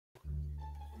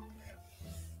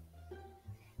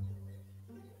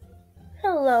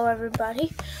Hello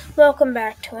everybody, welcome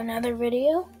back to another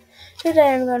video.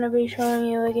 Today I'm going to be showing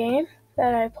you a game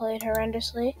that I played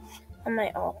horrendously on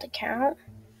my alt account.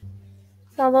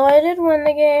 Although I did win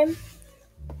the game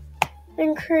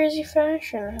in crazy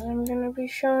fashion, as I'm going to be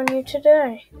showing you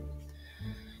today.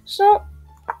 So,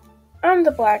 I'm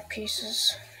the black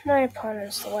pieces, my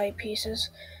opponent's the white pieces.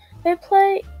 They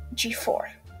play g4.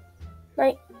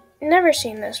 Like, never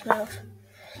seen this move.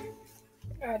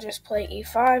 I just play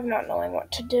e5, not knowing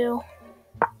what to do.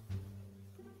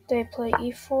 They play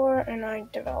e4, and I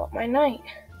develop my knight.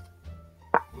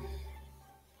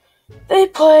 They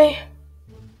play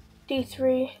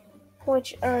d3,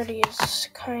 which already is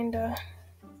kinda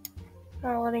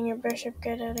not letting your bishop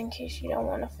get it in case you don't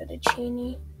want a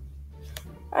fettuccine.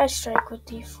 I strike with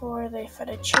d4, they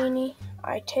fettuccine,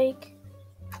 I take,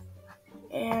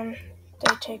 and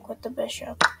they take with the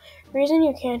bishop. The reason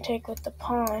you can't take with the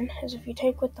pawn is if you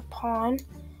take with the pawn,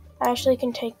 I actually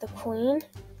can take the queen.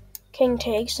 King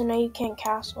takes, so now you can't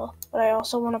castle, but I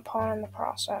also want a pawn in the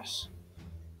process.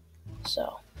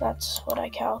 So that's what I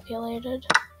calculated.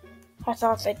 I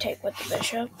thought they'd take with the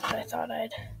bishop, but I thought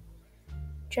I'd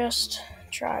just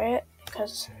try it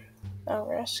because no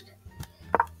risk.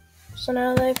 So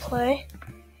now I play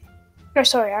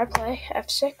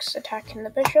f6, attacking the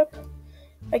bishop.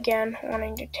 Again,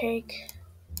 wanting to take.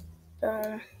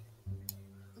 Boom,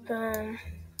 boom,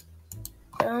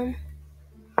 boom.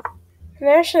 And they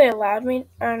actually allowed me,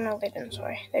 no they didn't,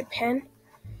 sorry. They pin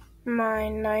my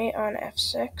knight on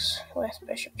f6 with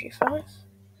bishop g5.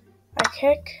 I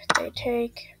kick, they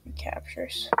take,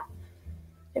 recaptures.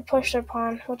 They push their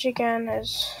pawn, which again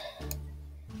is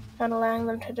not allowing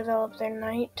them to develop their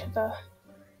knight to the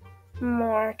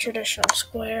more traditional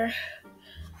square.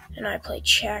 And I play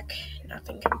check,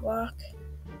 nothing can block.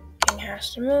 King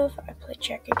has to move, I play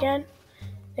check again.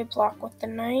 They block with the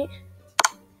knight.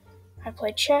 I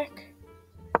play check.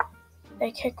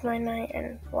 They kick my knight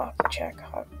and block the check,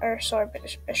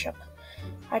 bishop.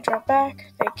 I drop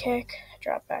back, they kick, I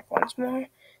drop back once more.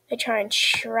 They try and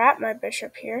trap my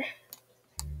bishop here,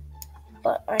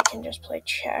 but I can just play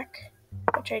check,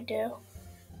 which I do.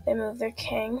 They move their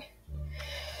king.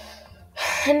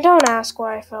 And don't ask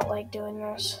why I felt like doing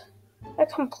this. A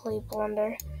complete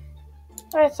blunder.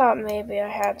 I thought maybe I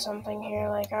had something here,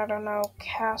 like, I don't know,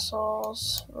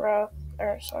 castles, rook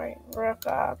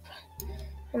up,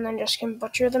 and then just can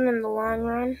butcher them in the long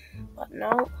run, but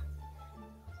no.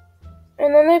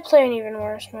 And then they play an even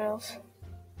worse move,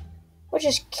 which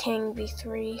is king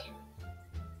b3.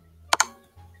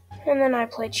 And then I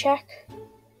play check.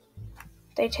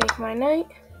 They take my knight,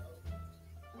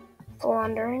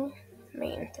 blundering,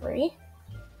 main 3.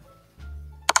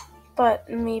 But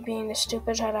me being the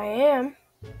stupid head I am,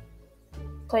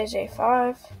 plays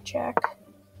a5, check.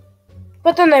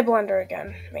 But then they blunder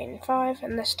again, main 5,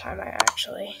 and this time I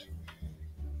actually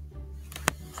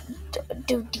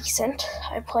do decent.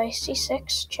 I play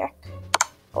c6, check,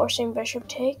 forcing bishop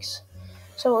takes.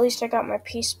 So at least I got my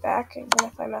piece back, even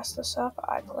if I mess this up.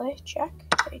 I play check,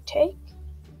 they take.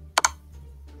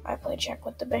 I play check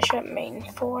with the bishop, main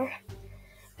 4.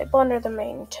 They blunder the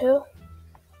main 2.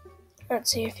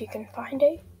 Let's see if you can find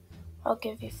it. I'll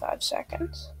give you 5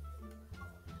 seconds.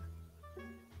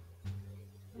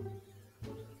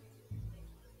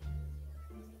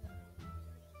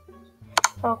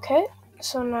 Okay,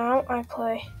 so now I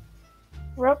play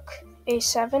rook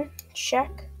a7, check.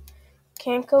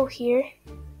 Can't go here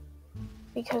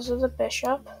because of the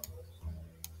bishop.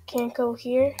 Can't go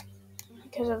here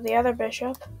because of the other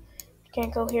bishop.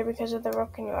 Can't go here because of the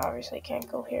rook, and you obviously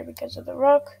can't go here because of the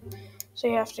rook. So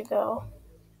you have to go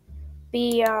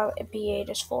b8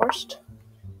 is forced,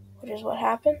 which is what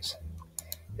happens.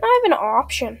 Now I have an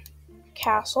option.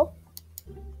 Castle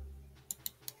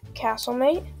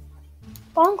mate,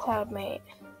 Bongcloud mate.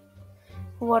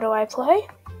 What do I play?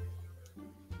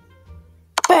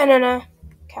 Banana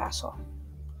castle.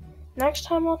 Next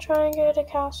time I'll try and get a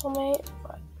castle mate,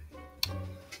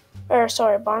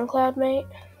 Bongcloud mate,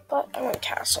 but I want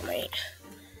castle mate.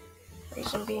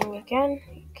 Reason being, again,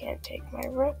 you can't take my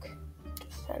rook.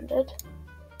 Defended.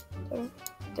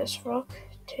 This rook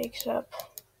takes up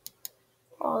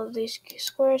all of these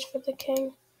squares for the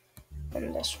king,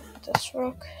 and this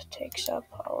rook takes up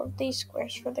all of these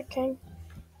squares for the king,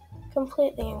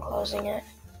 completely enclosing it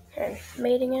and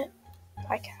mating it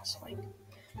by castling.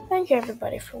 Thank you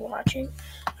everybody for watching.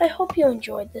 I hope you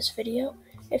enjoyed this video.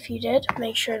 If you did,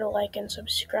 make sure to like and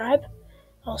subscribe.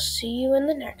 I'll see you in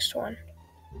the next one.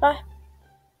 Bye.